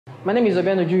My name is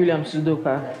Obianoju Williams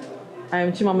Udoka. I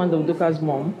am Chimamanda Udoka's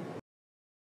mom.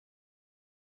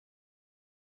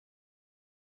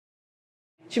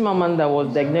 Chimamanda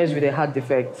was diagnosed with a heart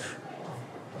defect.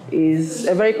 It's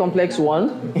a very complex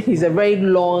one. It's a very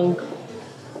long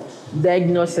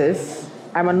diagnosis.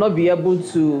 I might not be able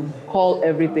to call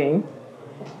everything,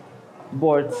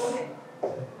 but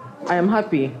I am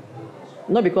happy.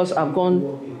 Not because I've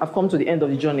come to the end of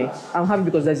the journey. I'm happy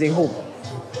because there's a hope.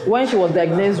 When she was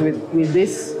diagnosed with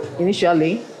this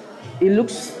initially, it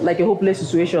looks like a hopeless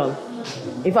situation.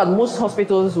 In fact, most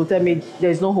hospitals will tell me there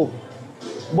is no hope.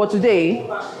 But today,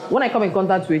 when I come in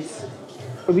contact with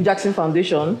Obi Jackson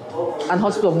Foundation and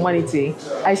Hospital of Humanity,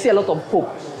 I see a lot of hope.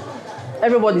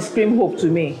 Everybody scream hope to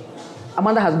me.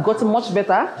 Amanda has gotten much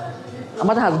better.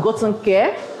 Amanda has gotten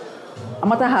care.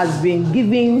 Amanda has been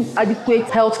given adequate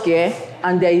health care,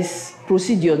 and there is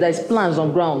procedure, there is plans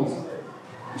on ground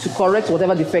to correct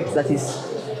whatever defects that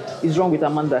is wrong with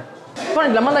Amanda.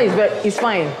 Currently, Amanda is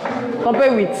fine.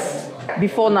 Compared with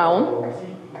before now,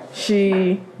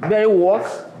 she barely walk.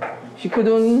 She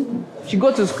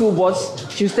go to school, but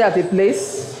she'll stay at a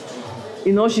place.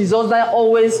 You know, she's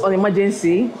always on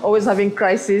emergency, always having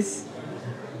crisis.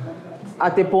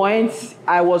 At a point,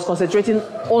 I was concentrating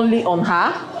only on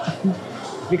her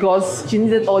because she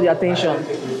needed all the attention.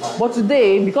 But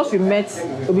today, because we met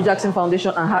Obi Jackson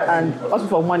Foundation and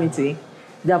Hospital of Humanity,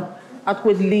 they have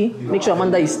adequately make sure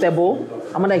Amanda is stable,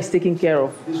 Amanda is taken care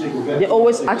of. They're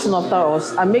always acting after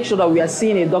us and make sure that we are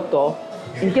seeing a doctor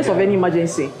in case of any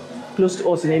emergency close to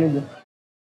us in Enugu.